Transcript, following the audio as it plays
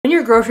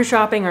grocery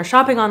shopping or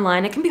shopping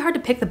online, it can be hard to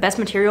pick the best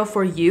material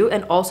for you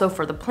and also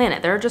for the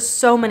planet. There are just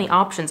so many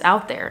options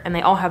out there, and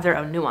they all have their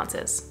own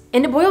nuances.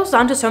 And it boils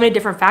down to so many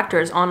different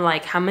factors on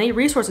like how many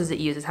resources it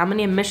uses, how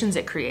many emissions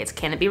it creates,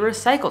 can it be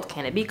recycled,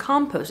 can it be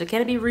composted,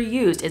 can it be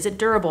reused, is it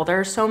durable? There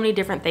are so many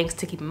different things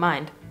to keep in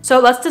mind. So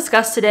let's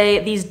discuss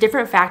today these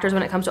different factors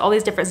when it comes to all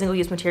these different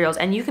single-use materials,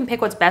 and you can pick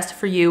what's best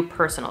for you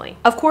personally.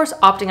 Of course,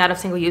 opting out of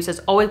single-use is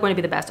always going to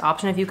be the best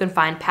option. If you can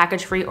find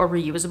package-free or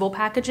reusable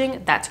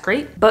packaging, that's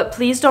great. But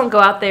please don't go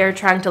out there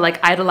trying to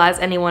like idolize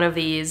any one of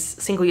these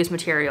single-use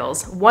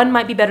materials. One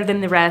might be better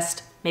than the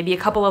rest. Maybe a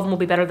couple of them will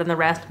be better than the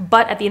rest,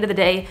 but at the end of the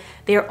day,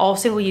 they are all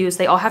single use.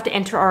 They all have to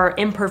enter our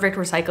imperfect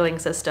recycling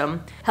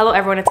system. Hello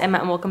everyone, it's Emma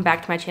and welcome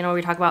back to my channel where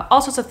we talk about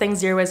all sorts of things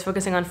zero waste,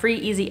 focusing on free,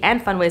 easy,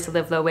 and fun ways to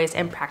live low waste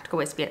and practical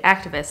ways to be an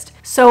activist.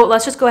 So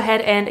let's just go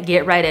ahead and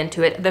get right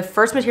into it. The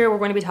first material we're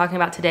going to be talking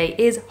about today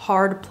is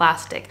hard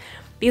plastic.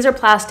 These are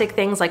plastic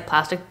things like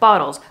plastic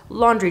bottles,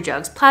 laundry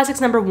jugs, plastics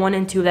number 1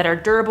 and 2 that are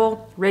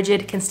durable,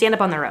 rigid, can stand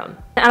up on their own.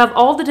 And out of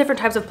all the different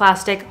types of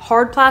plastic,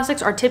 hard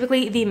plastics are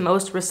typically the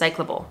most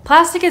recyclable.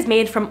 Plastic is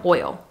made from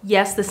oil.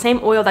 Yes, the same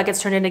oil that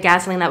gets turned into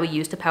gasoline that we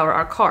use to power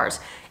our cars,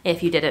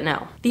 if you didn't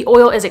know. The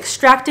oil is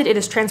extracted, it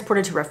is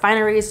transported to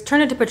refineries,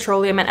 turned into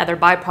petroleum and other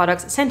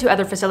byproducts, sent to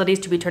other facilities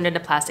to be turned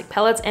into plastic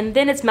pellets, and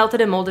then it's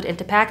melted and molded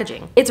into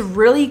packaging. It's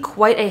really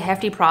quite a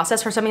hefty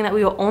process for something that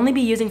we will only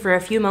be using for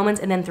a few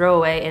moments and then throw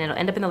away, and it'll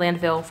end up in the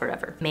landfill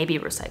forever, maybe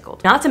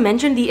recycled. Not to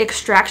mention the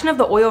extraction of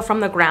the oil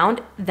from the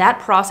ground, that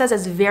process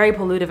is very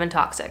pollutive and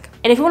toxic.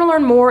 And if you want to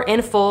learn more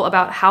in full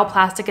about how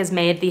plastic is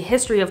made, the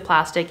history of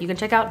plastic, you can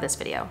check out this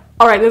video.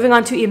 All right, moving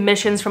on to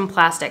emissions from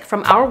plastic.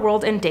 From our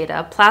world and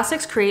data,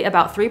 plastics create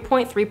about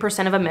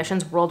 3.3% of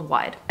emissions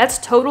worldwide. That's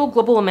total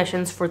global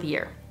emissions for the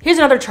year. Here's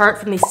another chart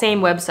from the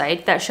same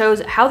website that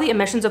shows how the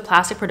emissions of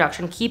plastic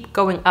production keep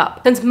going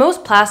up. Since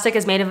most plastic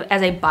is made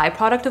as a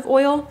byproduct of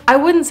oil, I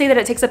wouldn't say that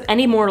it takes up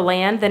any more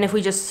land than if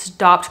we just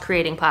stopped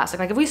creating plastic.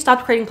 Like if we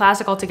stopped creating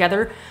plastic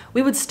altogether,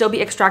 we would still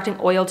be extracting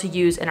oil to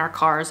use in our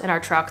cars and our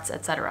trucks,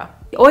 etc.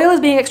 The oil is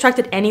being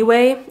extracted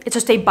anyway. It's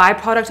just a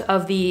byproduct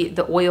of the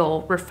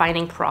oil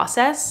refining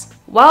process.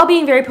 While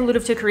being very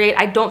pollutive to create,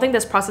 I don't think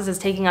this process is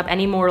taking up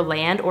any more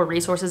land or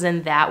resources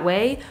in that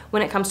way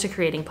when it comes to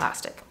creating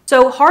plastic.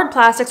 So hard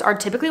plastics are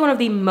typically one of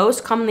the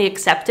most commonly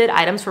accepted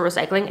items for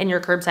recycling in your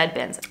curbside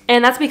bins.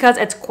 And that's because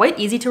it's quite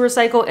easy to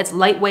recycle, it's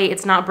lightweight,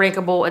 it's not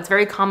breakable, it's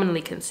very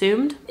commonly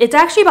consumed. It's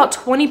actually about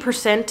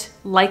 20%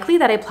 likely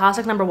that a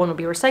plastic number 1 will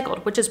be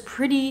recycled, which is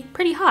pretty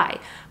high.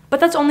 But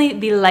that's only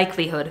the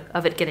likelihood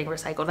of it getting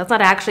recycled. That's not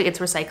actually its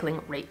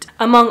recycling rate.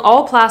 Among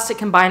all plastic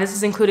combined, this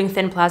is including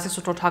thin plastics,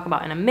 which we'll talk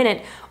about in a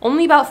minute,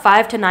 only about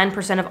 5 to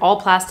 9% of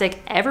all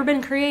plastic ever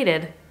been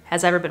created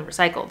has ever been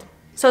recycled.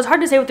 So it's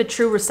hard to say what the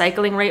true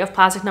recycling rate of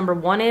plastic number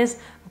 1 is,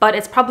 but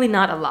it's probably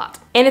not a lot.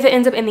 And if it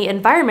ends up in the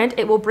environment,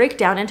 it will break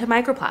down into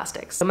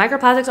microplastics. So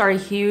microplastics are a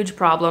huge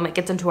problem. It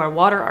gets into our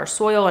water, our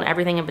soil, and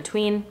everything in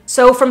between.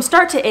 So from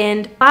start to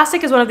end,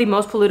 plastic is one of the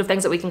most pollutive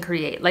things that we can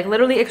create. Like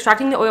literally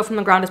extracting the oil from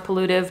the ground is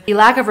pollutive, the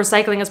lack of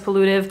recycling is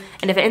pollutive,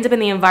 and if it ends up in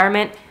the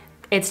environment,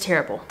 it's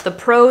terrible. The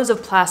pros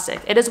of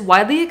plastic. It is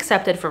widely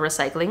accepted for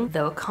recycling,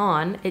 though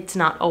con, it's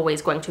not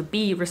always going to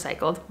be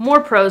recycled. More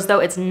pros though,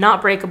 it's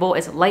not breakable,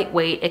 it's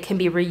lightweight, it can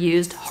be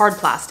reused, hard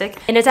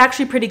plastic, and it's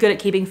actually pretty good at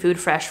keeping food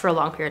fresh for a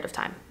long period of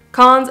time.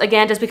 Cons,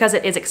 again, just because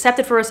it is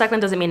accepted for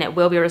recycling doesn't mean it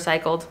will be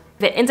recycled.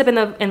 If it ends up in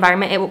the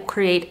environment, it will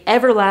create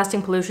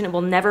everlasting pollution, it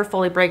will never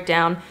fully break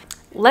down.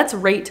 Let's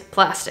rate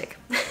plastic.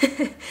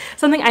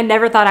 Something I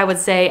never thought I would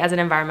say as an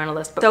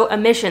environmentalist. So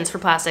emissions for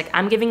plastic,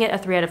 I'm giving it a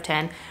 3 out of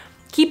 10.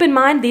 Keep in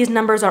mind, these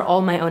numbers are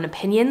all my own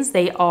opinions.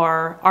 They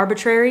are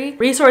arbitrary.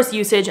 Resource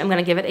usage, I'm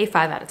gonna give it a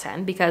 5 out of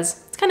 10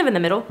 because it's kind of in the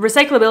middle.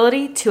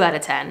 Recyclability, 2 out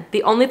of 10.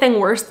 The only thing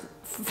worse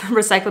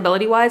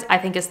recyclability wise, I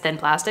think is thin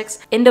plastics.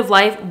 End of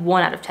life,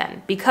 1 out of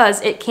 10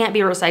 because it can't be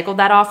recycled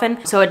that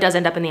often. So it does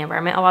end up in the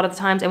environment a lot of the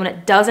times. And when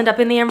it does end up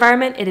in the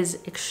environment, it is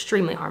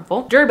extremely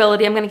harmful.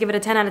 Durability, I'm gonna give it a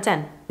 10 out of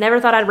 10. Never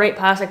thought I'd rate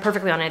plastic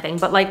perfectly on anything,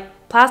 but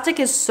like plastic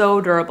is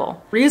so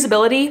durable.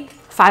 Reusability,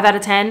 5 out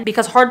of 10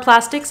 because hard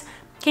plastics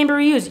can be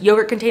reused.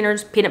 Yogurt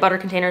containers, peanut butter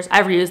containers,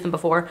 I've reused them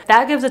before.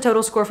 That gives a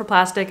total score for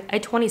plastic a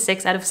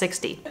 26 out of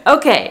 60.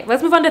 Okay,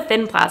 let's move on to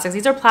thin plastics.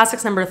 These are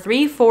plastics number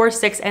 3, 4,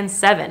 6, and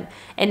 7.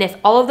 And if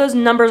all of those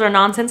numbers are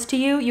nonsense to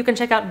you, you can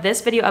check out this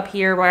video up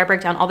here where I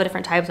break down all the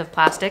different types of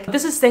plastic.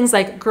 This is things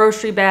like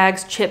grocery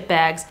bags, chip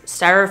bags,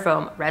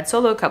 styrofoam, red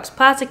Solo cups,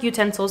 plastic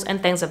utensils,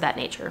 and things of that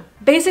nature.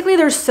 Basically,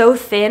 they're so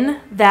thin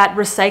that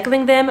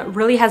recycling them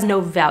really has no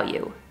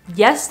value.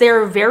 Yes,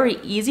 they're very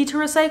easy to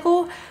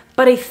recycle,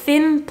 but a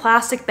thin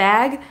plastic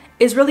bag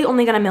is really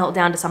only gonna melt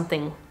down to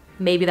something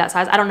maybe that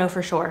size. I don't know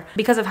for sure.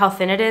 Because of how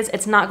thin it is,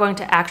 it's not going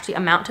to actually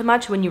amount to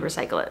much when you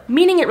recycle it.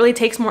 Meaning it really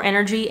takes more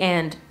energy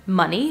and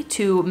money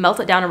to melt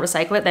it down and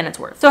recycle it than it's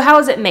worth. So how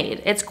is it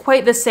made? It's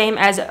quite the same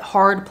as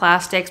hard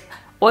plastics.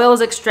 Oil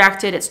is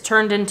extracted, it's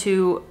turned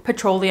into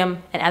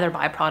petroleum and other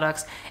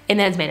byproducts, and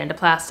then it's made into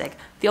plastic.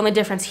 The only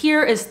difference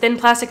here is thin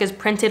plastic is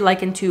printed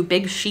like into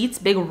big sheets,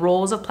 big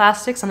rolls of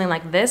plastic, something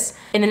like this,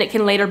 and then it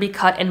can later be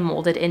cut and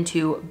molded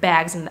into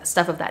bags and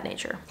stuff of that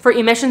nature. For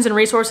emissions and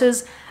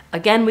resources,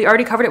 again, we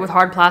already covered it with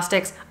hard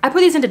plastics. I put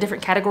these into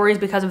different categories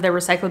because of their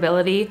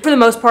recyclability. For the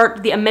most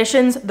part, the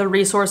emissions, the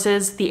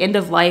resources, the end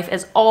of life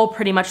is all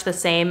pretty much the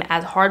same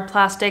as hard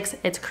plastics.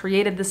 It's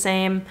created the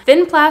same.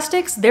 Thin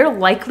plastics,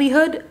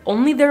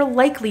 only their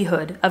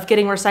likelihood of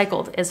getting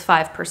recycled is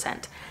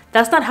 5%.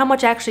 That's not how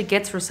much actually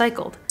gets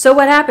recycled. So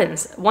what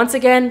happens? Once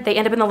again, they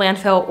end up in the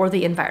landfill or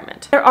the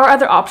environment. There are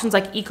other options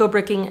like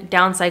eco-bricking,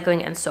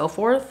 downcycling, and so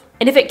forth.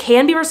 And if it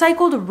can be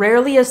recycled,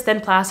 rarely is thin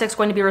plastics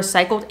going to be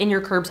recycled in your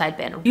curbside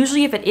bin.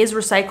 Usually if it is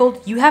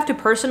recycled, you have to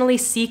personally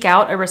seek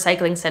out a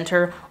recycling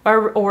center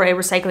or a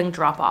recycling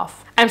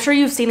drop-off. I'm sure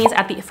you've seen these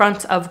at the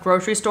front of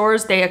grocery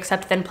stores. They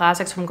accept thin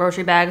plastics from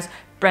grocery bags,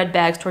 bread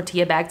bags,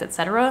 tortilla bags,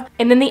 etc.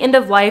 And then the end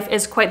of life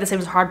is quite the same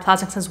as hard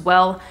plastics as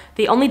well.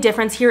 The only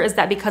difference here is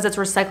that because its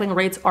recycling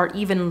rates are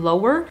even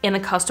lower and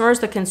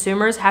the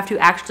consumers have to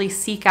actually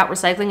seek out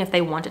recycling if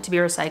they want it to be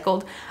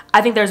recycled,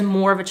 I think there's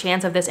more of a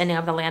chance of this ending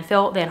up in the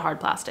landfill than hard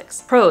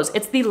plastics. Pros,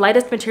 it's the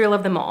lightest material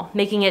of them all,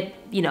 making it,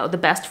 the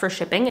best for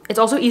shipping. It's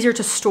also easier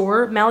to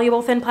store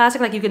malleable thin plastic,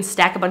 like you can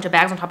stack a bunch of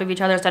bags on top of each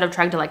other instead of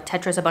trying to like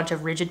Tetris a bunch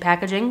of rigid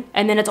packaging.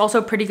 And then it's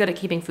also pretty good at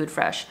keeping food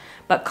fresh.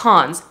 But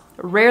cons,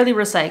 rarely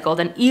recycled,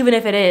 and even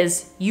if it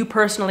is, you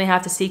personally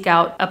have to seek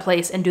out a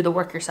place and do the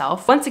work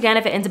yourself. Once again,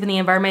 if it ends up in the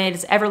environment,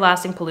 it's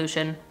everlasting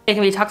pollution. It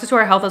can be toxic to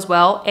our health as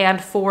well,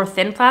 and for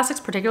thin plastics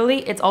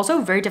particularly, it's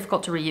also very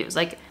difficult to reuse.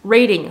 Like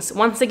ratings,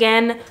 once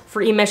again,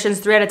 for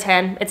emissions, 3 out of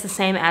 10, it's the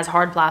same as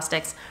hard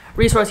plastics.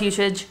 Resource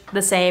usage,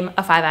 the same,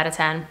 a 5 out of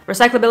 10.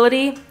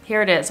 Recyclability,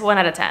 here it is, 1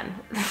 out of 10.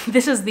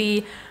 This is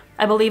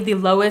I believe the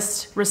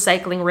lowest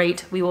recycling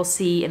rate we will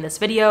see in this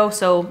video,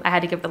 so I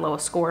had to give the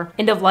lowest score.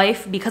 End of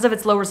life, because of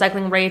its low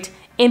recycling rate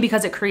and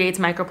because it creates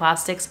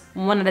microplastics,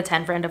 1 out of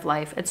 10 for end of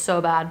life. It's so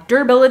bad.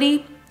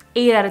 Durability,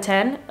 8 out of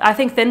 10. I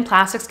think thin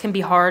plastics can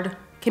be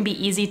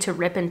easy to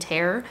rip and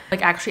tear,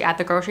 like actually at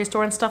the grocery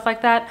store and stuff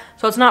like that.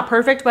 So it's not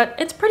perfect, but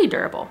it's pretty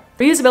durable.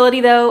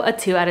 Reusability though, a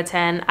 2 out of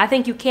 10. I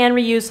think you can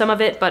reuse some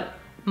of it, but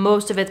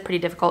most of it's pretty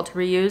difficult to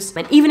reuse.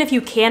 And even if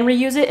you can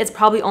reuse it, it's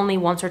probably only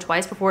once or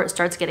twice before it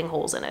starts getting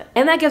holes in it.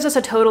 And that gives us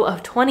a total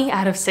of 20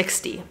 out of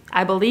 60.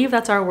 I believe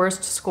that's our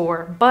worst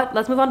score, but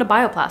let's move on to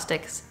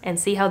bioplastics and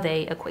see how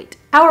they equate.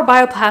 How are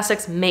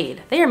bioplastics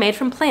made? They are made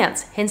from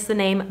plants, hence the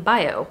name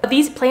bio.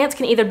 These plants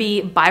can either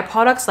be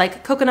byproducts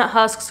like coconut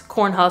husks,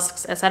 corn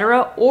husks,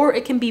 etc., or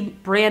it can be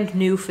brand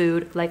new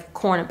food like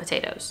corn and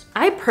potatoes.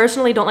 I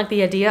personally don't like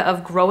the idea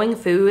of growing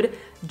food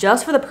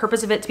just for the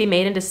purpose of it to be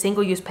made into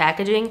single-use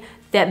packaging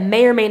that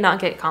may or may not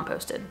get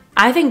composted.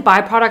 I think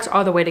byproducts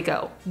are the way to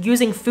go,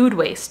 using food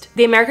waste.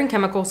 The American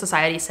Chemical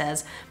Society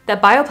says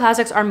that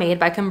bioplastics are made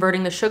by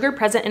converting the sugar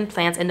present in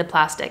plants into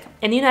plastic.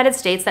 In the United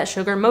States, that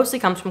sugar mostly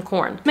comes from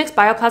corn. It makes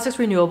bioplastics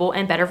renewable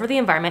and better for the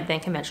environment than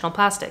conventional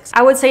plastics.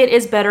 I would say it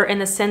is better in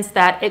the sense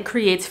that it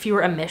creates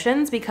fewer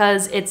emissions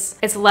because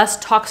it's less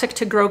toxic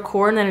to grow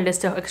corn than it is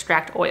to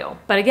extract oil.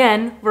 But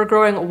again, we're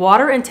growing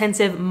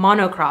water-intensive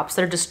monocrops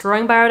that are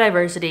destroying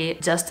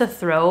biodiversity just to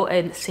throw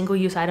a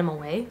single-use item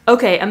away.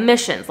 Okay,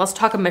 emissions. Let's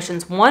talk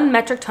emissions. 1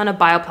 metric ton of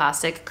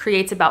bioplastic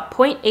creates about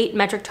 0.8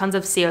 metric tons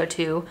of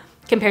CO2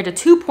 compared to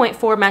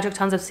 2.4 metric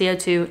tons of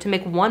CO2 to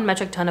make 1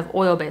 metric ton of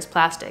oil-based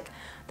plastic.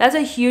 That's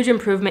a huge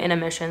improvement in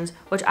emissions,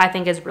 which I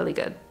think is really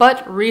good.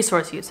 But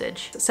resource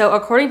usage. So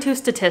according to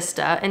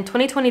Statista, in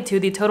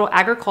 2022, the total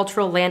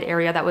agricultural land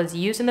area that was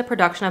used in the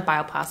production of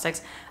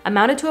bioplastics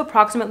amounted to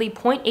approximately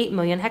 0.8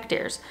 million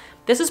hectares.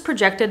 This is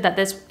projected that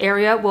this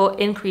area will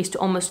increase to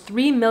almost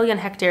 3 million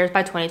hectares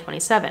by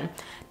 2027.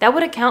 That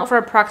would account for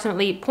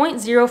approximately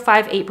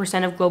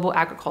 0.058% of global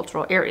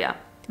agricultural area.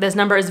 This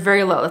number is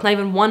very low. It's not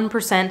even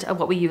 1% of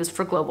what we use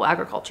for global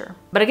agriculture.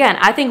 But again,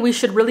 I think we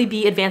should really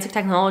be advancing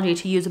technology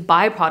to use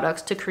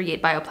byproducts to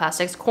create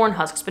bioplastics, corn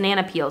husks,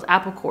 banana peels,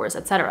 apple cores,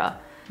 etc.,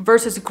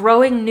 versus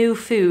growing new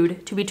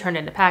food to be turned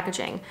into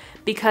packaging.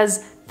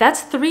 Because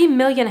that's 3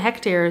 million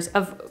hectares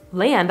of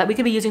land that we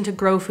could be using to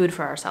grow food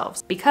for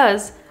ourselves.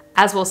 Because,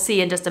 as we'll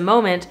see in just a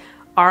moment,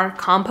 our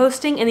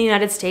composting in the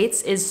United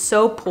States is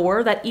so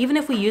poor that even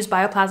if we use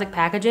bioplastic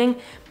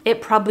packaging,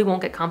 it probably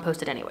won't get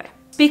composted anyway.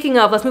 Speaking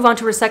of, let's move on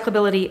to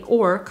recyclability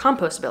or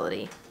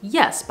compostability.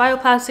 Yes,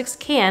 bioplastics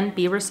can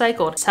be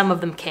recycled. Some of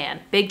them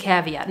can. Big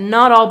caveat,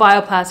 not all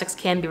bioplastics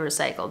can be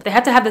recycled. They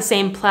have to have the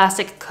same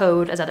plastic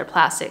code as other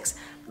plastics.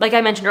 Like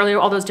I mentioned earlier,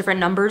 all those different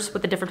numbers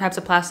with the different types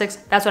of plastics,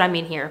 that's what I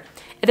mean here.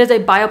 If there's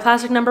a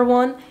bioplastic number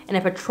 1 and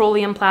a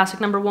petroleum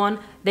plastic number 1,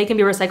 they can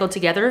be recycled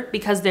together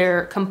because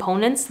their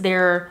components,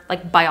 their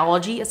like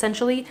biology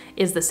essentially,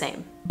 is the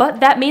same. But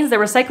that means the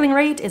recycling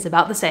rate is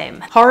about the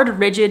same. Hard,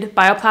 rigid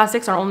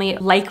bioplastics are only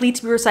likely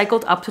to be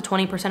recycled up to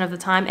 20% of the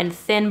time, and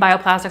thin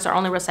bioplastics are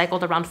only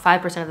recycled around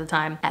 5% of the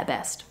time at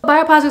best.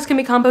 Bioplastics can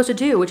be composted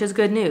too, which is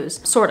good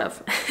news. Sort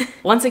of.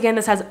 Once again,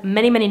 this has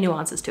many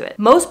nuances to it.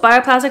 Most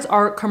bioplastics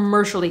are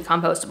commercially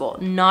compostable,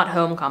 not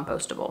home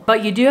compostable.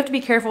 But you do have to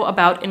be careful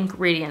about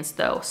ingredients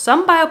though.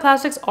 Some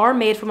bioplastics are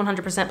made from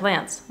 100%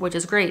 plants, which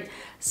is great.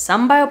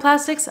 Some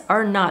bioplastics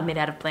are not made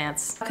out of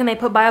plants. Can they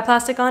put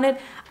bioplastic on it?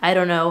 I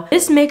don't know.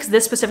 This makes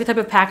this specific type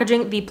of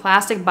packaging, the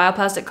plastic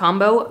bioplastic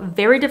combo,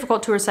 very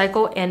difficult to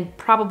recycle and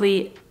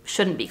probably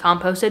shouldn't be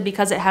composted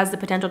because it has the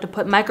potential to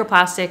put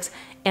microplastics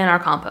in our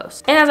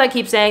compost. And as I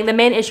keep saying, the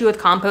main issue with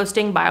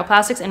composting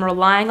bioplastics and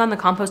relying on the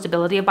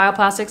compostability of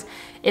bioplastics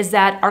is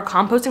that our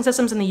composting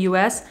systems in the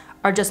US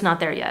are just not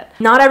there yet.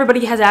 Not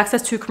everybody has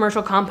access to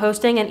commercial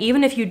composting, and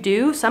even if you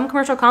do, some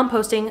commercial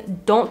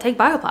composting don't take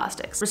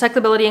bioplastics.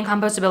 Recyclability and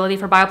compostability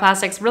for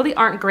bioplastics really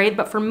aren't great,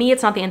 but for me,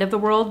 it's not the end of the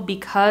world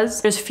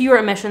because there's fewer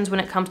emissions when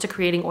it comes to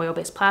creating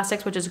oil-based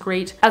plastics, which is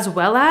great, as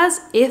well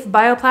as if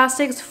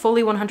bioplastics,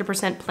 fully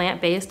 100%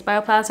 plant-based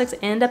bioplastics,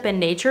 end up in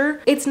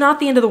nature, it's not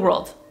the end of the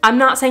world. I'm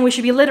not saying we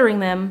should be littering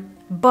them,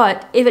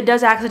 but if it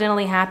does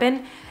accidentally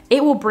happen,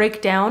 it will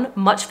break down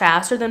much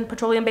faster than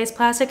petroleum-based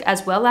plastic,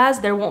 as well as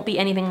there won't be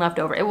anything left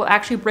over. It will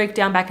actually break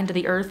down back into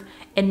the earth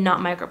and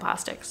not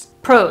microplastics.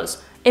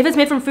 Pros. If it's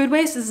made from food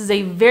waste, this is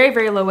a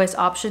very low waste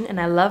option,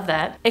 and I love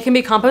that. It can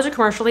be composted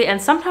commercially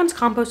and sometimes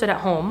composted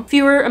at home,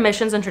 fewer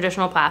emissions than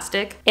traditional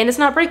plastic, and it's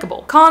not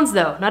breakable. Cons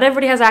though, not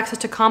everybody has access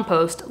to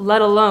compost,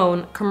 let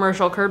alone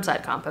commercial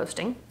curbside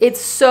composting. It's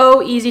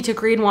so easy to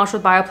greenwash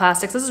with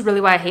bioplastics. This is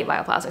really why I hate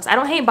bioplastics. I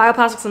don't hate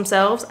bioplastics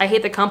themselves, I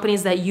hate the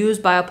companies that use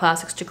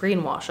bioplastics to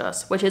greenwash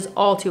us, which is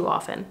all too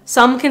often.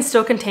 Some can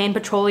still contain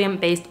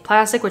petroleum-based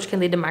plastic, which can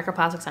lead to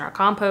microplastics in our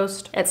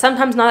compost. It's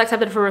sometimes not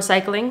accepted for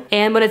recycling,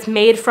 and when it's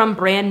made from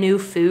brand new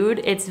food,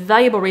 it's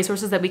valuable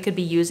resources that we could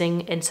be using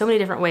in so many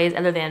different ways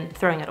other than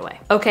throwing it away.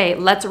 Okay,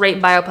 let's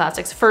rate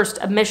bioplastics. First,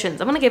 emissions.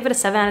 I'm gonna give it a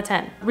 7 out of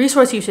 10.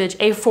 Resource usage,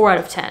 a 4 out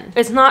of 10.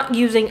 It's not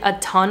using a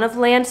ton of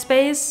land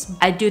space.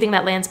 I do think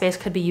that land space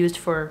could be used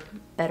for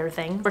better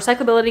thing.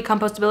 Recyclability,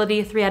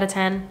 compostability, 3 out of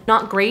 10.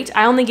 Not great.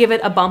 I only give it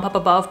a bump up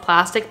above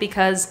plastic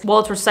because while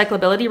its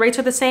recyclability rates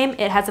are the same,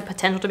 it has the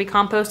potential to be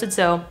composted.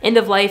 So end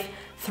of life,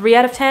 3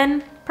 out of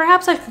 10.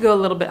 Perhaps I could go a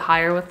little bit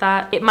higher with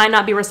that. It might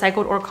not be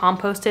recycled or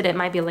composted, it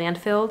might be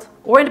landfilled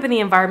or end up in the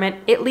environment.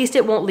 At least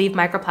it won't leave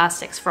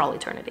microplastics for all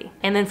eternity.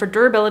 And then for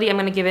durability, I'm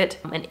gonna give it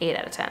an 8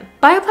 out of 10.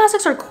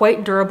 Bioplastics are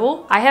quite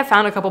durable. I have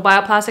found a couple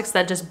bioplastics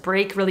that just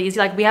break really easy.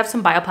 Like we have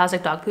some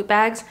bioplastic dog poop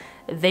bags.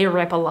 They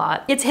rip a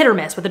lot. It's hit or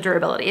miss with the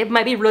durability. It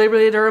might be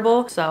really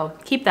durable, so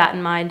keep that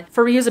in mind.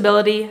 For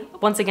reusability,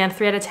 once again,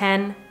 3 out of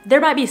 10.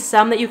 There might be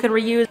some that you can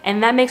reuse,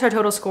 and that makes our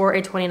total score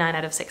a 29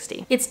 out of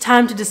 60. It's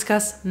time to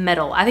discuss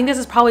metal. I think this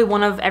is probably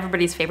one of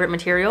everybody's favorite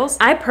materials.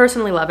 I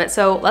personally love it,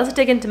 so let's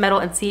dig into metal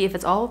and see if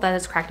it's all that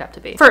it's cracked up to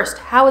be. First,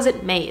 how is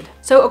it made?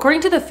 So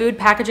according to the Food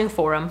Packaging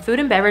Forum,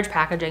 food and beverage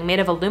packaging made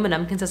of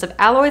aluminum consists of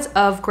alloys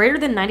of greater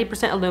than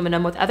 90%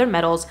 aluminum with other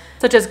metals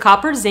such as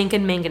copper, zinc,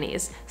 and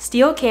manganese.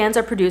 Steel cans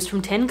are produced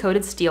from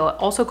tin-coated steel,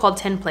 also called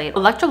tin plate,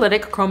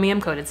 electrolytic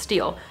chromium-coated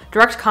steel.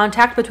 Direct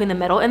contact between the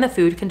metal and the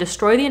food can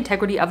destroy the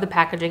integrity of the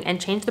packaging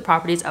and change the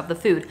properties of the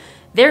food.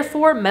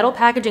 Therefore, metal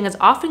packaging is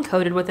often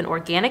coated with an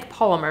organic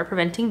polymer,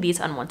 preventing these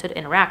unwanted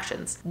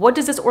interactions. What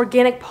does this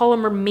organic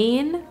polymer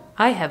mean?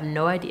 I have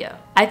no idea.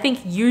 I think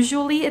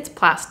usually it's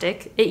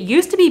plastic. It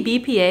used to be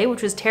BPA,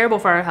 which was terrible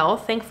for our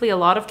health. Thankfully, a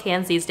lot of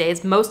cans these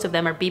days, most of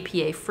them are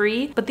BPA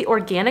free, but the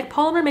organic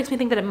polymer makes me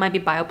think that it might be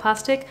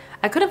bioplastic.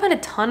 I couldn't find a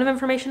ton of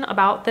information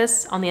about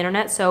this on the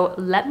internet, so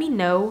let me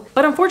know.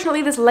 But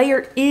unfortunately, this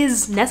layer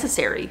is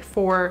necessary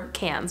for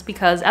cans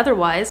because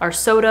otherwise our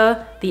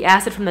soda, the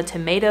acid from the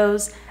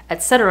tomatoes,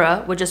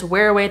 etc. would just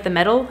wear away at the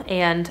metal,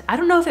 and I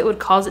don't know if it would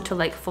cause it to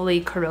like fully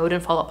corrode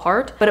and fall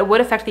apart, but it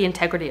would affect the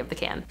integrity of the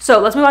can.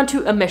 So let's move on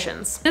to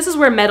emissions. This is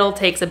where metal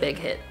takes a big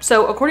hit.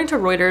 So according to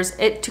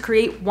Reuters, to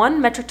create 1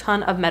 metric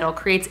ton of metal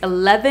creates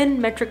 11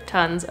 metric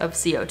tons of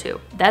CO2.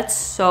 That's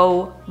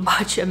so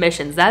much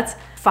emissions. That's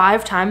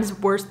 5 times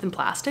worse than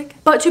plastic.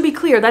 But to be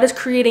clear, that is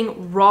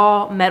creating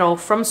raw metal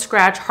from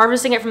scratch,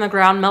 harvesting it from the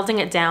ground, melting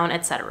it down,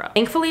 etc.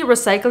 Thankfully,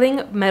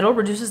 recycling metal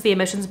reduces the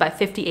emissions by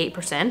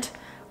 58%,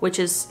 which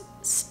is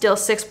still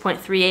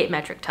 6.38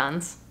 metric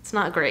tons. It's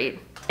not great.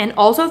 And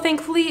also,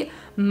 thankfully,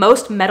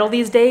 most metal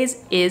these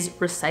days is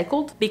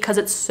recycled because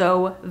it's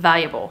so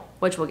valuable,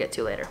 which we'll get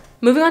to later.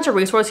 Moving on to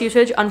resource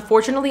usage,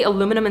 unfortunately,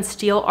 aluminum and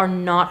steel are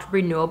not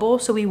renewable,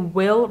 so we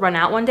will run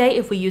out one day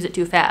if we use it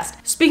too fast.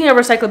 Speaking of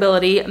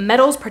recyclability,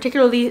 metals,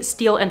 particularly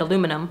steel and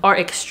aluminum, are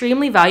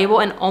extremely valuable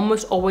and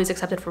almost always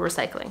accepted for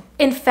recycling.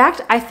 In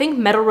fact, I think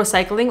metal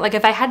recycling, like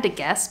if I had to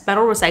guess,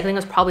 metal recycling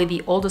is probably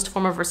the oldest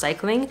form of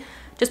recycling,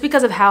 just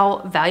because of how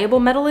valuable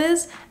metal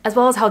is, as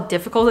well as how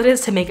difficult it is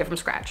to make it from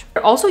scratch.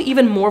 They're also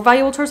even more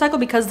valuable to recycle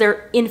because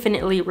they're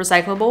infinitely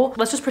recyclable.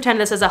 Let's just pretend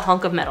this is a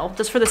hunk of metal,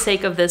 just for the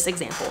sake of this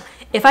example.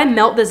 If I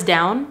melt this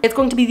down, it's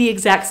going to be the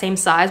exact same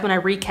size when I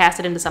recast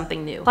it into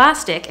something new.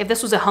 Plastic, if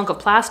this was a hunk of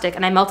plastic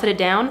and I melted it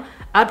down,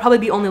 I'd probably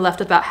be only left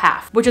with about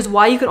half, which is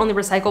why you could only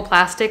recycle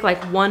plastic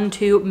like 1,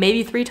 2,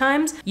 maybe 3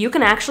 times. You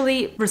can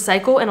actually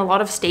recycle in a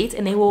lot of states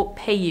and they will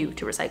pay you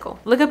to recycle.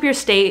 Look up your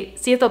state,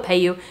 see if they'll pay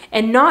you,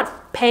 and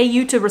not pay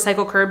you to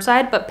recycle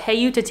curbside, but pay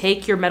you to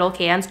take your metal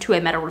cans to a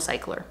metal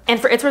recycler. And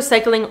for its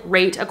recycling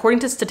rate,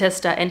 according to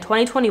Statista, in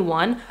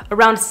 2021,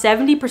 around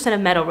 70% of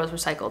metal was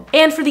recycled.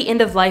 And for the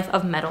end of life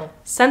of metal,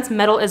 since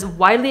metal is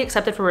widely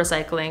accepted for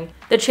recycling,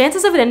 the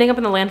chances of it ending up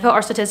in the landfill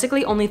are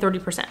statistically only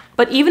 30%.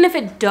 But even if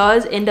it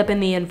does end up in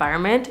the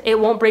environment, it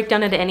won't break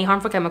down into any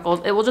harmful chemicals.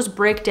 It will just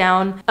break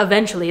down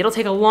eventually. It'll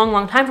take a long,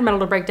 long time for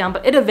metal to break down,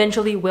 but it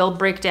eventually will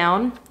break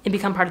down and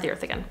become part of the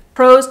earth again.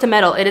 Pros to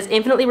metal: it is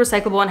infinitely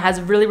recyclable and has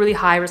really, really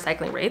high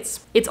recycling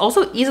rates. It's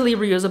also easily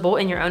reusable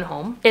in your own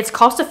home. It's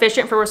cost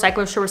efficient for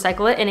recyclers to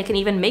recycle it, and it can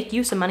even make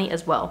you some money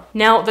as well.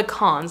 Now, the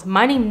cons: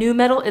 mining new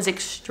metal is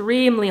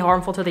extremely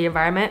harmful to the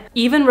environment.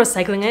 Even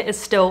recycling it is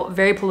still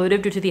very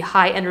pollutive due to the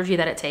high energy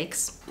that it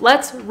takes.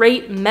 Let's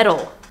rate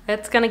metal.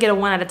 It's gonna get a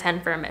 1 out of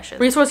 10 for emissions.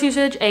 Resource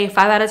usage, a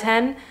 5 out of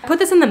 10. I put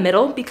this in the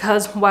middle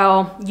because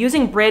while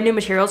using brand new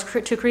materials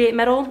to create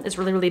metal is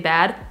really, really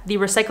bad, the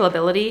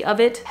recyclability of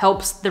it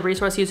helps the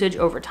resource usage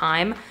over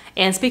time.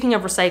 And speaking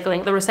of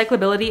recycling, the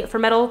recyclability for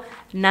metal,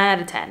 9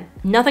 out of 10.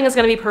 Nothing is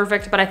gonna be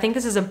perfect, but I think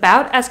this is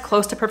about as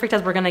close to perfect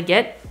as we're gonna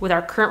get with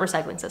our current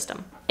recycling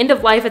system. End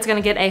of life, it's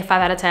gonna get a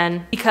 5 out of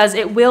 10 because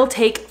it will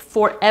take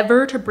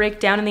forever to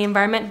break down in the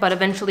environment, but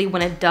eventually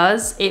when it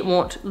does, it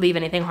won't leave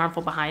anything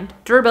harmful behind.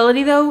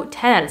 Durability though,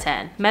 10 out of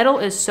 10. Metal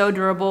is so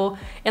durable,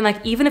 and like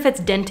even if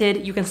it's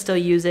dented, you can still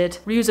use it.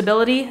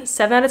 Reusability,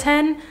 7 out of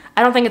 10.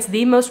 I don't think it's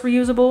the most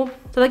reusable,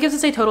 so that gives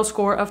us a total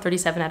score of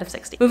 37 out of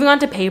 60. Moving on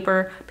to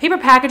paper. Paper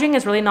packaging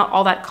is really not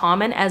all that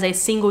common as a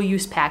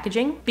single-use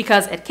packaging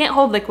because it can't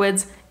hold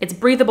liquids, it's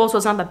breathable, so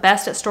it's not the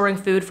best at storing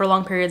food for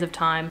long periods of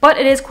time, but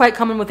it is quite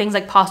common with things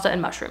like pasta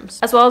and mushrooms,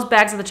 as well as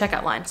bags at the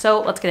checkout line.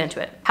 So let's get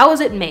into it. How is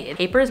it made?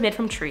 Paper is made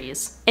from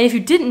trees. And if you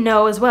didn't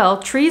know as well,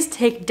 trees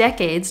take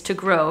decades to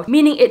grow,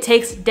 meaning it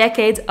takes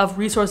decades of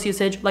resource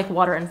usage like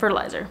water and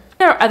fertilizer.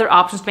 There are other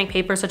options to make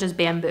paper, such as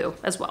bamboo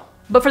as well.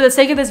 But for the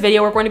sake of this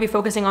video, we're going to be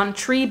focusing on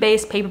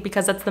tree-based paper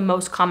because that's the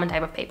most common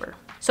type of paper.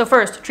 So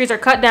first, trees are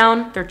cut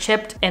down, they're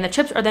chipped, and the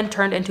chips are then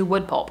turned into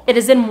wood pulp. It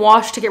is then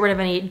washed to get rid of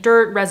any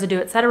dirt, residue,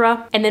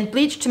 etc., and then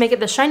bleached to make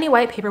it the shiny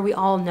white paper we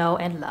all know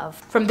and love.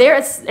 From there,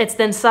 it's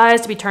then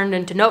sized to be turned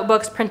into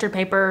notebooks, printer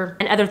paper,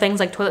 and other things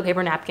like toilet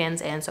paper,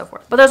 napkins, and so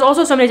forth. But there's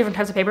also so many different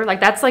types of paper. Like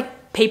that's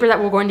like paper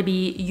that we're going to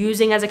be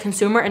using as a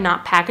consumer and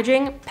not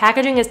packaging.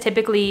 Packaging is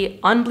typically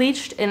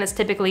unbleached and it's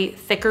typically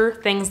thicker,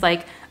 things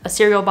like a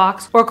cereal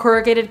box or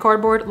corrugated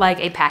cardboard like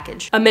a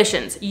package.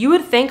 Emissions. You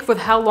would think with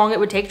how long it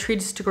would take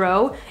trees to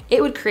grow,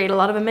 it would create a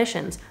lot of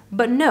emissions,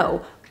 but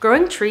no.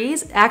 Growing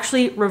trees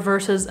actually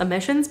reverses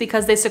emissions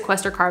because they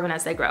sequester carbon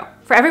as they grow.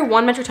 For every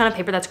 1 metric ton of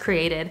paper that's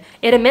created,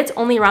 it emits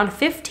only around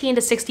 15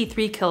 to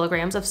 63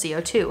 kilograms of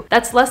CO2.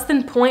 That's less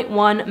than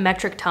 0.1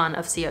 metric ton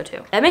of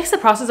CO2. That makes the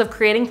process of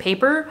creating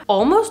paper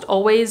almost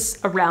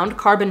always around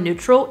carbon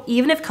neutral,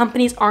 even if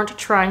companies aren't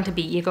trying to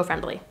be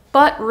eco-friendly.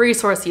 But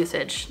resource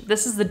usage.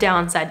 This is the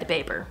downside to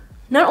paper.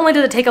 Not only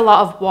does it take a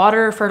lot of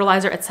water,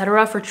 fertilizer,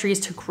 etc. for trees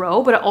to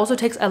grow, but it also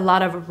takes a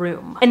lot of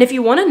room. And if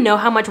you want to know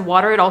how much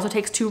water it also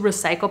takes to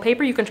recycle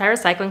paper, you can try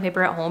recycling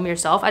paper at home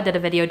yourself. I did a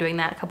video doing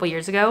that a couple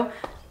years ago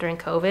during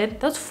COVID.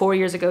 That was 4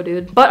 years ago,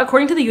 dude. But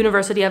according to the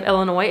University of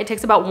Illinois, it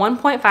takes about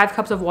 1.5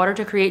 cups of water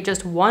to create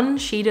just 1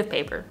 sheet of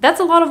paper. That's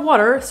a lot of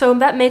water, so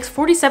that makes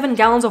 47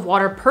 gallons of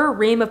water per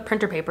ream of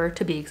printer paper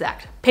to be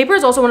exact. Paper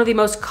is also one of the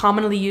most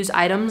commonly used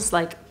items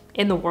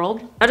in the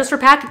world. Not just for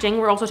packaging,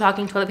 we're also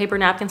talking toilet paper,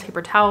 napkins,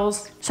 paper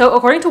towels. So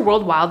according to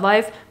World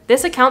Wildlife,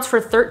 this accounts for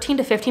 13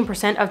 to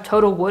 15% of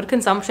total wood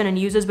consumption and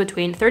uses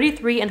between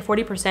 33 and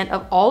 40%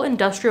 of all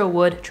industrial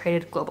wood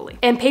traded globally.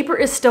 And paper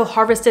is still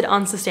harvested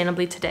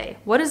unsustainably today.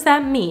 What does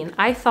that mean?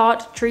 I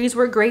thought trees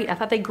were great. I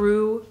thought they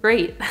grew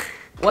great.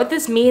 What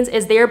this means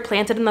is they are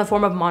planted in the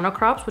form of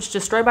monocrops, which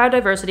destroy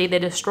biodiversity, they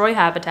destroy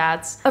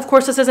habitats. Of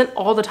course, this isn't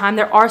all the time.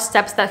 There are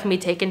steps that can be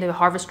taken to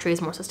harvest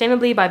trees more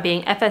sustainably by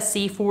being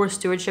FSC Forest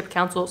Stewardship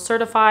Council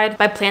certified,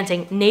 by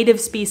planting native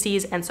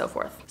species, and so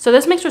forth. So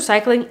this makes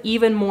recycling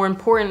even more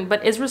important,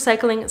 but is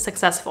recycling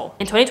successful?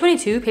 In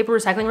 2022, paper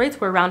recycling rates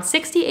were around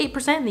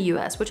 68% in the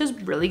US, which is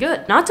really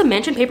good. Not to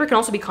mention, paper can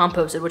also be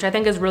composted, which I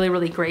think is really,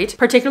 really great,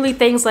 particularly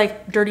things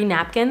like dirty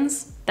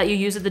napkins that you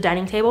use at the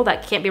dining table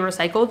that can't be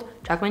recycled,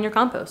 chuck them in your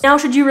compost. Now,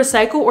 should you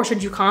recycle or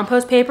should you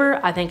compost paper?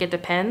 I think it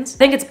depends. I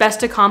think it's best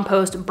to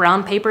compost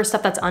brown paper,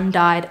 stuff that's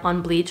undyed,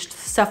 unbleached,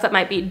 stuff that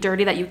might be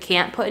dirty that you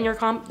can't put in your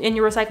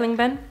recycling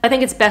bin. I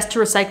think it's best to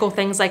recycle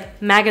things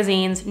like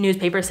magazines,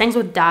 newspapers, things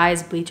with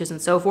dyes, bleaches,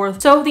 and so forth.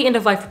 So the end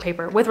of life for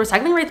paper. With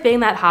recycling rates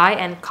being that high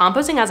and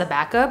composting as a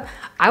backup,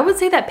 I would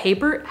say that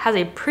paper has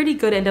a pretty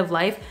good end of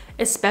life,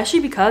 especially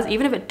because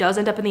even if it does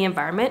end up in the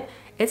environment,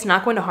 it's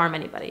not going to harm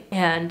anybody.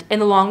 And in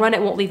the long run,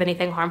 it won't leave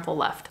anything harmful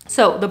left.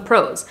 So the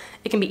pros,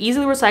 it can be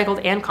easily recycled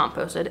and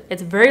composted.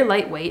 It's very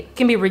lightweight,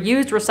 can be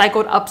reused,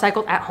 recycled,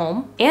 upcycled at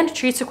home, and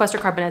trees sequester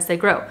carbon as they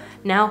grow.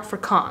 Now for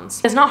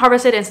cons. It's not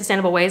harvested in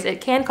sustainable ways.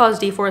 It can cause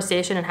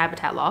deforestation and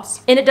habitat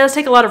loss. And it does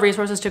take a lot of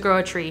resources to grow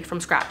a tree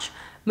from scratch.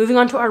 Moving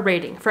on to our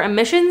rating. For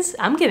emissions,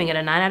 I'm giving it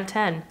a 9 out of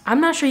 10. I'm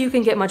not sure you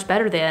can get much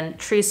better than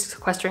trees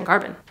sequestering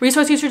carbon.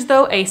 Resource usage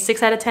though, a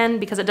 6 out of 10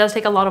 because it does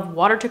take a lot of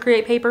water to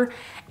create paper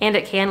and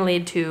it can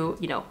lead to,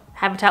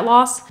 habitat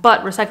loss.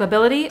 But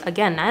recyclability,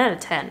 again, 9 out of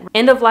 10.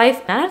 End of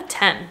life, 9 out of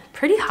 10.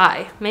 Pretty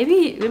high.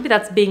 Maybe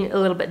that's being a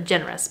little bit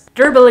generous.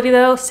 Durability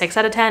though, 6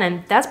 out of 10,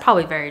 and that's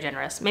probably very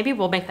generous. Maybe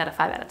we'll make that a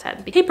 5 out of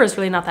 10. Paper is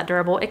really not that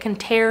durable. It can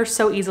tear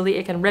so easily,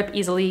 it can rip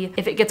easily.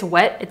 If it gets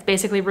wet, it's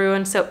basically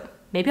ruined. So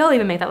maybe I'll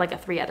even make that like a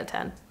 3 out of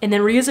 10. And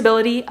then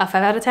reusability, a 5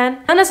 out of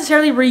 10. Not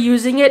necessarily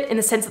reusing it in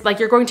the sense that like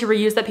you're going to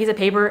reuse that piece of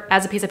paper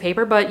as a piece of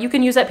paper, but you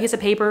can use that piece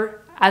of paper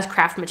as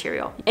craft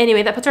material.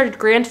 Anyway, that puts our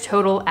grand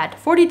total at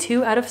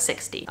 42 out of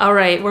 60. All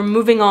right, we're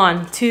moving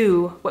on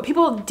to what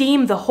people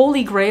deem the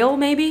holy grail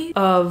maybe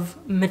of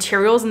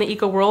materials in the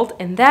eco world.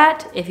 And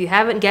that, if you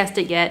haven't guessed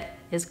it yet,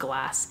 is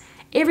glass.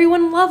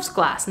 Everyone loves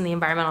glass in the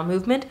environmental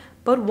movement.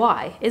 But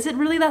why? Is it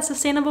really that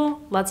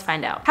sustainable? Let's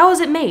find out. How is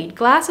it made?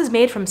 Glass is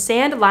made from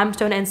sand,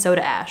 limestone, and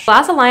soda ash.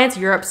 Glass Alliance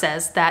Europe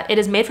says that it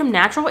is made from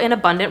natural and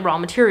abundant raw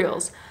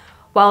materials.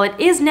 While it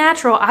is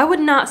natural, I would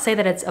not say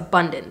that it's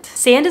abundant.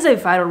 Sand is a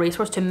vital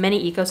resource to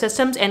many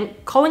ecosystems, and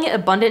calling it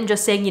abundant and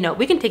just saying,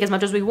 we can take as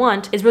much as we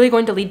want is really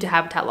going to lead to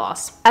habitat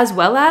loss. As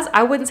well as,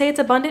 I wouldn't say it's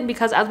abundant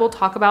because as we'll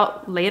talk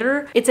about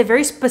later, it's a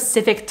very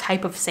specific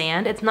type of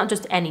sand. It's not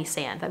just any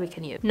sand that we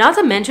can use. Not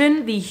to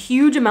mention the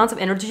huge amounts of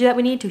energy that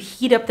we need to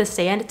heat up the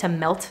sand to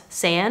melt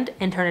sand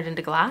and turn it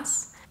into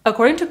glass.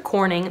 According to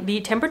Corning,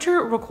 the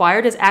temperature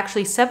required is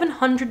actually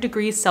 700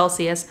 degrees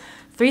Celsius,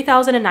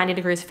 3,090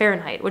 degrees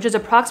Fahrenheit, which is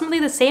approximately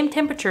the same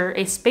temperature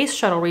a space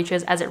shuttle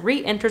reaches as it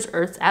re-enters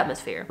Earth's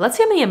atmosphere. Let's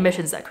see how many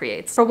emissions that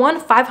creates. For one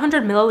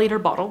 500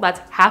 milliliter bottle, that's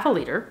half a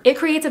liter, it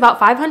creates about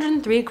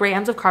 503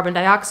 grams of carbon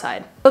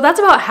dioxide. So that's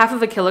about half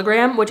of a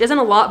kilogram, which isn't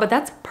a lot, but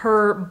that's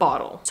per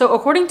bottle. So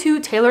according to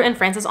Taylor and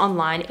Francis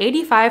online,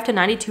 85 to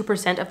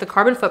 92% of the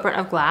carbon footprint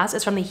of glass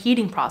is from the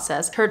heating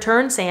process to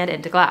turn sand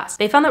into glass.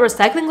 They found that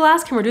recycling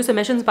glass can reduce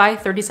emissions by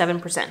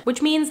 37%,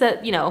 which means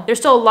that, there's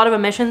still a lot of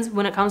emissions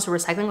when it comes to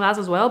recycling glass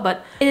as well,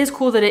 but it is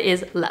cool that it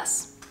is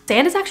less.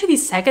 Sand is actually the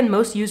second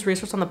most used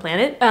resource on the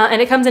planet, and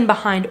it comes in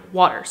behind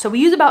water. So we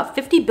use about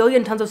 50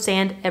 billion tons of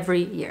sand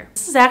every year.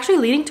 This is actually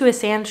leading to a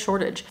sand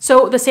shortage.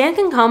 So the sand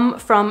can come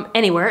from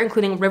anywhere,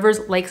 including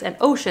rivers, lakes, and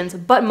oceans,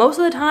 but most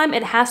of the time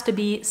it has to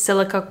be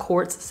silica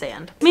quartz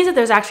sand. It means that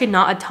there's actually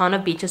not a ton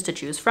of beaches to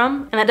choose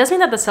from, and that does mean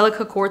that the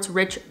silica quartz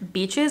rich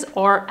beaches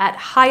are at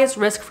highest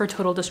risk for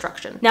total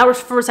destruction. Now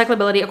for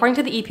recyclability, according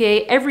to the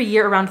EPA, every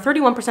year around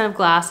 31% of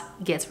glass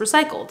gets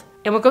recycled.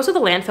 And what goes to the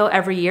landfill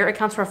every year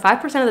accounts for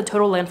 5% of the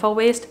total landfill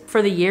waste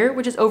for the year,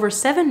 which is over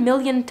 7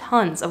 million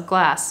tons of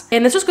glass.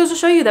 And this just goes to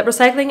show you that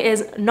recycling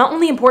is not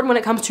only important when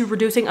it comes to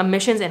reducing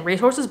emissions and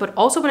resources, but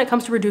also when it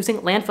comes to reducing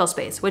landfill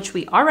space, which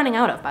we are running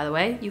out of, by the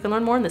way. You can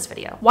learn more in this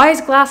video. Why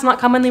is glass not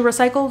commonly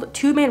recycled?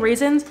 Two main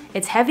reasons.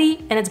 It's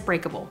heavy and it's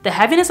breakable. The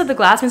heaviness of the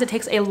glass means it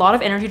takes a lot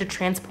of energy to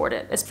transport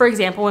it. As for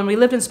example, when we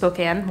lived in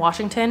Spokane,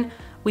 Washington,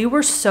 we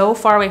were so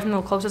far away from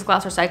the closest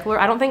glass recycler.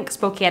 I don't think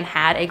Spokane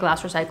had a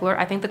glass recycler.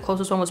 I think the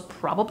closest one was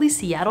probably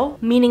Seattle,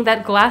 meaning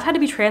that glass had to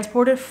be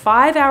transported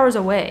 5 hours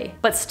away.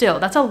 But still,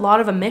 that's a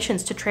lot of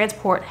emissions to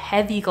transport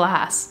heavy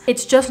glass.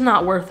 It's just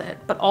not worth it.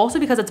 But also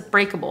because it's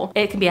breakable,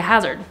 it can be a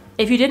hazard.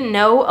 If you didn't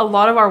know, a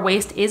lot of our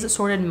waste is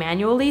sorted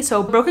manually,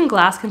 so broken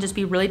glass can just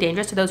be really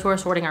dangerous to those who are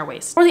sorting our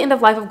waste. For the end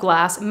of life of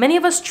glass, many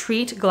of us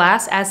treat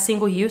glass as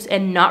single use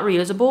and not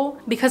reusable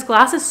because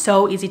glass is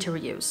so easy to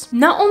reuse.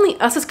 Not only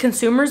us as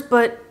consumers,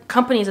 but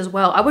companies as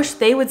well. I wish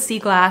they would see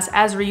glass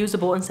as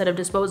reusable instead of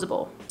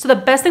disposable. So the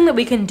best thing that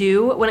we can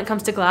do when it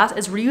comes to glass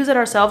is reuse it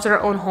ourselves in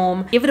our own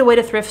home, give it away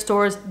to thrift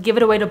stores, give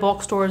it away to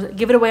bulk stores,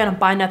 give it away on a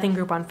Buy Nothing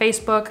group on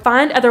Facebook.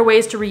 Find other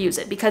ways to reuse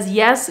it because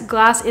yes,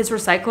 glass is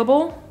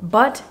recyclable,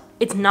 but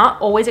it's not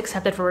always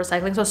accepted for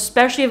recycling. So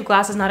especially if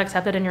glass is not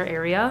accepted in your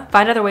area,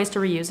 find other ways to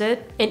reuse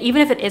it. And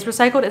even if it is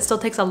recycled, it still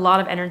takes a lot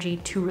of energy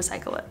to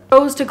recycle it.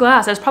 Pros to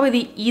glass, that's probably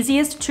the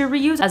easiest to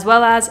reuse, as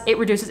well as it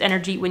reduces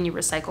energy when you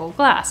recycle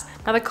glass.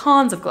 Now the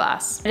cons of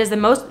glass. It is the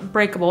most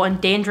breakable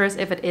and dangerous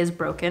if it is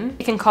broken.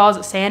 It can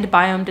cause sand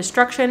biome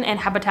destruction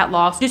and habitat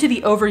loss due to the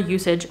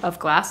overusage of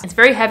glass. It's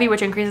very heavy,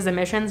 which increases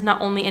emissions,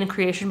 not only in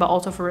creation, but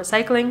also for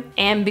recycling.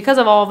 And because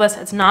of all of this,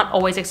 it's not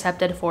always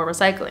accepted for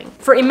recycling.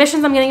 For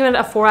emissions, I'm giving it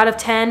a 4 out of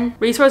 10.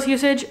 Resource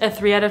usage, a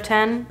 3 out of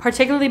 10,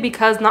 particularly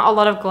because not a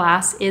lot of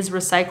glass is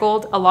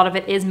recycled. A lot of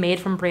it is made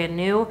from brand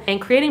new,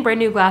 and creating brand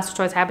new glass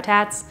destroys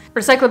habitats.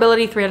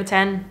 Recyclability, 3 out of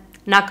 10.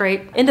 not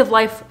great. End of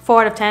life,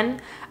 4 out of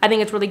 10. I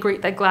think it's really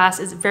great that glass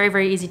is very,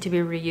 very easy to be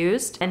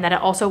reused and that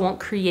it also won't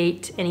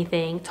create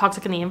anything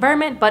toxic in the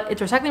environment, but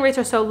its recycling rates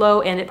are so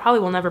low and it probably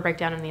will never break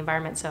down in the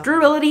environment. So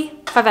durability,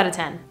 5 out of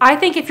 10. I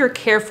think if you're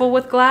careful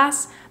with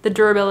glass, the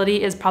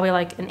durability is probably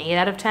like an 8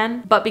 out of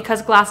 10, but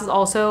because glass is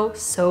also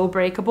so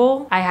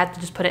breakable, I had to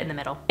just put it in the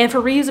middle. And for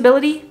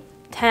reusability,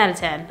 10 out of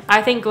 10.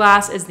 I think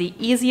glass is the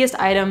easiest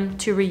item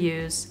to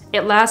reuse.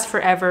 It lasts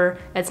forever,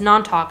 it's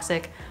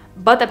non-toxic,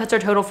 but that puts our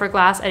total for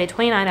glass at a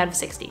 29 out of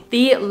 60.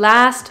 The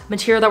last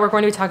material that we're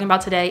going to be talking about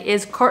today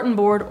is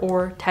cartonboard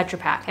or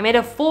Tetrapak. I made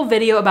a full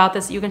video about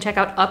this that you can check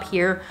out up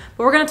here,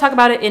 but we're gonna talk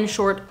about it in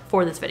short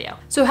for this video.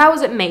 So how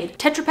is it made?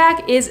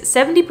 Tetrapak is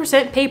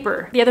 70%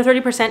 paper. The other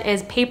 30%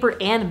 is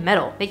paper and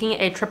metal, making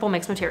it a triple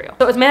mix material.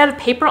 So it's made out of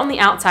paper on the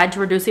outside to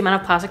reduce the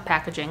amount of plastic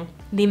packaging.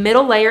 The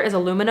middle layer is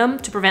aluminum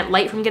to prevent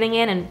light from getting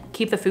in and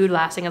keep the food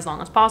lasting as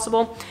long as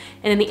possible.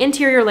 And then the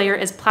interior layer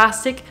is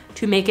plastic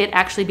to make it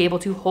actually be able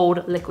to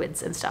hold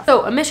liquids and stuff.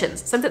 So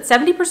emissions, since it's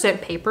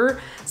 70% paper,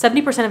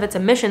 70% of its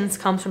emissions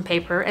comes from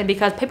paper, and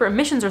because paper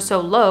emissions are so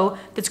low,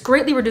 this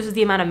greatly reduces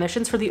the amount of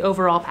emissions for the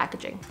overall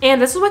packaging.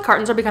 And this is why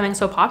cartons are becoming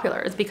so popular.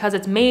 It's because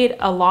it's made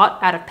a lot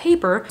out of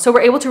paper, so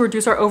we're able to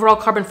reduce our overall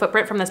carbon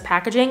footprint from this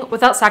packaging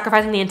without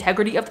sacrificing the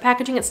integrity of the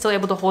packaging. It's still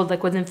able to hold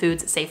liquids and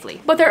foods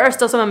safely. But there are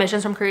still some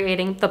emissions from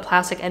creating the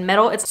plastic and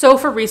metal. So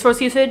for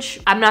resource usage,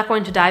 I'm not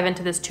going to dive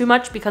into this too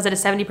much because it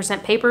is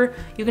 70% paper.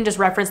 You can just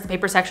reference the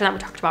paper section that we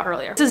talked about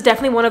earlier. This is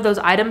definitely one of those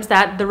items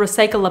that the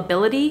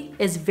recyclability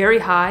is very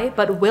high,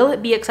 but will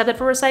it be accepted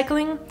for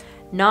recycling?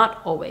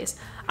 Not always.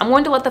 I'm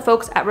going to let the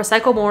folks at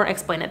Recycle More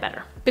explain it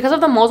better. Because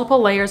of the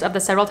multiple layers of the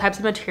several types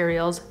of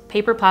materials,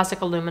 paper, plastic,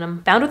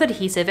 aluminum, bound with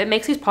adhesive, it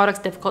makes these products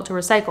difficult to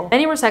recycle.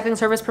 Many recycling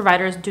service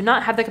providers do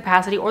not have the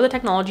capacity or the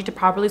technology to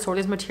properly sort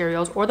these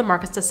materials or the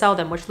markets to sell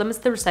them, which limits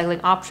the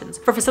recycling options.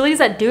 For facilities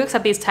that do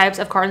accept these types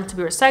of cartons to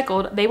be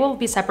recycled, they will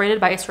be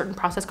separated by a certain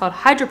process called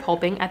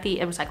hydropulping at the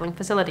recycling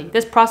facility.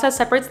 This process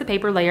separates the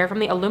paper layer from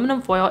the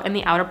aluminum foil and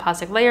the outer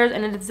plastic layers,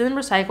 and it is then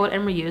recycled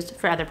and reused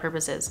for other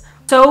purposes.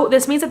 So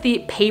this means that the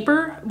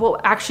paper will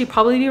actually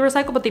probably be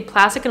recycled, but the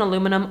plastic and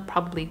aluminum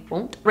probably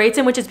won't. Rates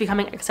in which it's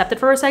becoming accepted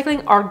for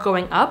recycling are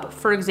going up.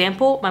 For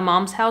example, my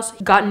mom's house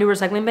got new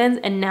recycling bins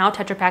and now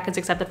Tetra Pak is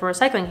accepted for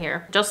recycling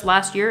here. Just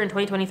last year in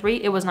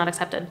 2023, it was not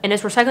accepted. And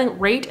its recycling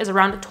rate is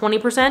around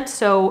 20%,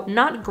 so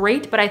not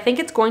great, but I think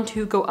it's going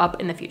to go up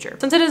in the future.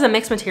 Since it is a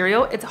mixed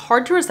material, it's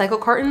hard to recycle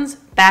cartons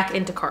back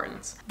into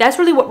cartons. That's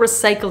really what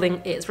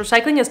recycling is.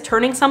 Recycling is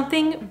turning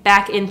something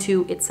back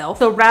into itself.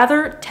 So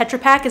rather,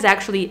 Tetra Pak is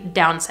actually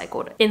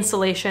downcycled.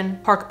 Insulation,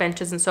 park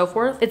benches, and so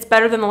forth. It's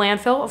better than the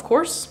landfill, of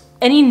course.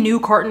 Any new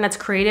carton that's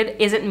created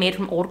isn't made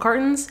from old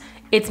cartons,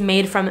 it's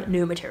made from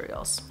new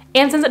materials.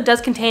 And since it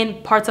does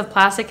contain parts of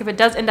plastic, if it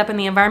does end up in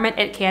the environment,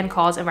 it can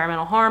cause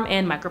environmental harm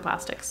and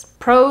microplastics.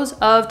 Pros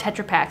of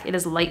Tetra Pak: it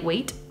is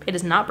lightweight, it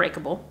is not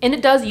breakable, and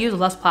it does use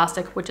less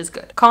plastic, which is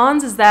good.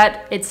 Cons is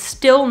that it's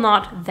still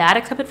not that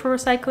accepted for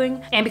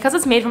recycling, and because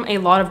it's made from a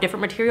lot of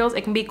different materials,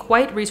 it can be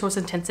quite resource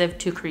intensive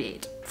to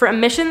create. For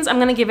emissions, I'm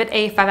gonna give it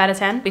a 5 out of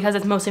 10 because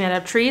it's mostly made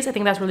out of trees. I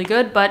think that's really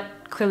good, but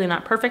clearly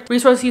not perfect.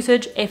 Resource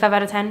usage, a 5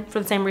 out of 10 for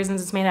the same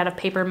reasons it's made out of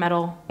paper,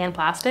 metal, and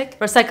plastic.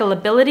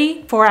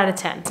 Recyclability, 4 out of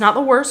 10. It's not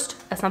the worst,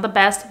 it's not the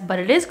best, but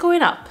it is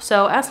going up.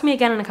 So ask me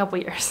again in a couple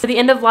years. For the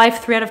end of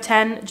life, 3 out of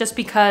 10, just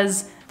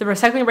because the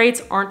recycling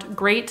rates aren't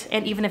great,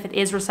 and even if it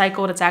is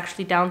recycled, it's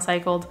actually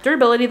downcycled.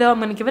 Durability though, I'm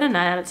gonna give it a 9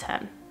 out of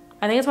 10.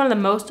 I think it's one of the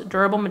most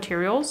durable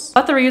materials.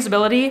 But the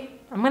reusability,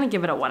 I'm gonna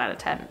give it a 1 out of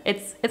 10.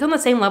 It's on the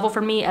same level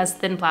for me as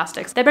thin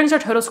plastics. That brings our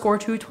total score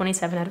to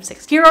 27 out of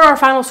 60. Here are our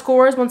final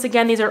scores. Once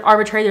again, these are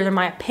arbitrary, these are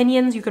my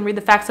opinions. You can read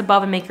the facts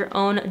above and make your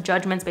own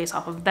judgments based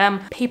off of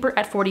them. Paper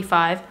at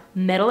 45,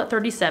 metal at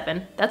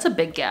 37, that's a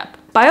big gap.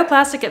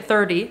 Bioplastic at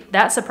 30,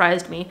 that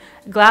surprised me.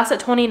 Glass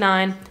at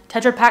 29,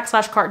 Tetra Pak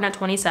 / carton at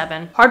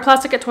 27, hard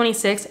plastic at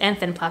 26, and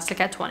thin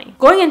plastic at 20.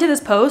 Going into this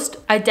post,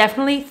 I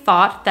definitely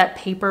thought that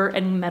paper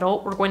and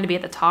metal were going to be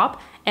at the top,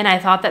 and I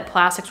thought that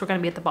plastics were going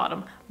to be at the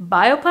bottom.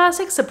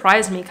 Bioplastics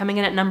surprised me, coming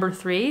in at number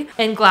 3,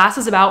 and glass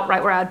is about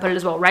right where I'd put it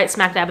as well, right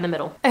smack dab in the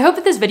middle. I hope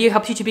that this video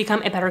helps you to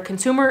become a better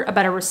consumer, a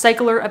better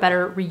recycler, a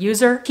better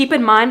reuser. Keep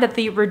in mind that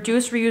the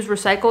reduce, reuse,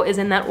 recycle is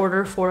in that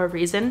order for a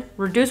reason.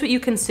 Reduce what you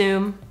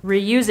consume,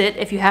 reuse it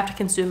if you have to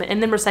consume it,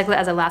 and then recycle it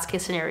as a last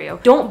case scenario.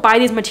 Don't buy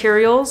these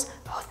materials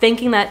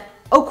thinking that,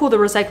 oh cool, they're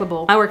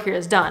recyclable, my work here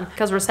is done.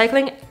 Because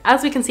recycling,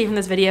 as we can see from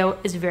this video,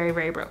 is very,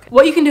 very broken.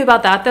 What you can do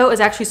about that though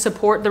is actually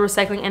support the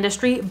recycling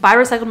industry, buy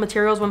recycled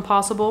materials when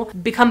possible,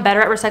 become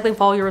better at recycling,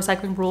 follow your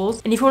recycling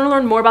rules. And if you want to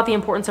learn more about the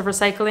importance of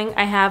recycling,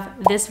 I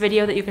have this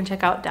video that you can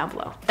check out down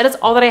below. That is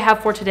all that I have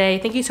for today.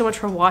 Thank you so much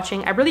for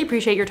watching. I really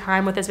appreciate your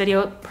time with this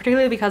video,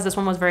 particularly because this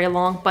one was very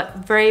long,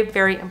 but very,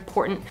 very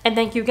important. And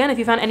thank you again. If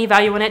you found any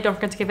value in it, don't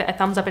forget to give it a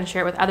thumbs up and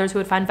share it with others who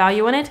would find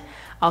value in it.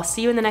 I'll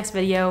see you in the next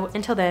video.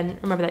 Until then,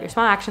 remember that your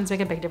small actions make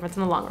a big difference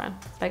in the long run.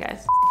 Bye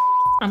guys.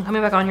 I'm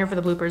coming back on here for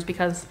the bloopers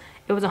because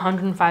it was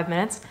 105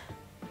 minutes.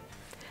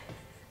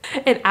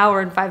 An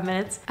hour and 5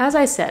 minutes. As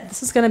I said,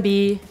 this is gonna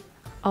be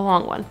a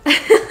long one.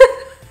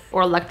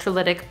 or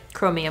electrolytic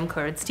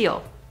chromium-coated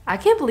steel. I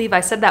can't believe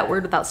I said that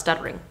word without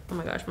stuttering. Oh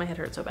my gosh, my head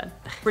hurts so bad.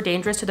 We're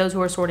dangerous to those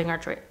who are sorting our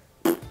trash.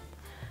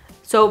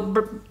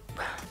 So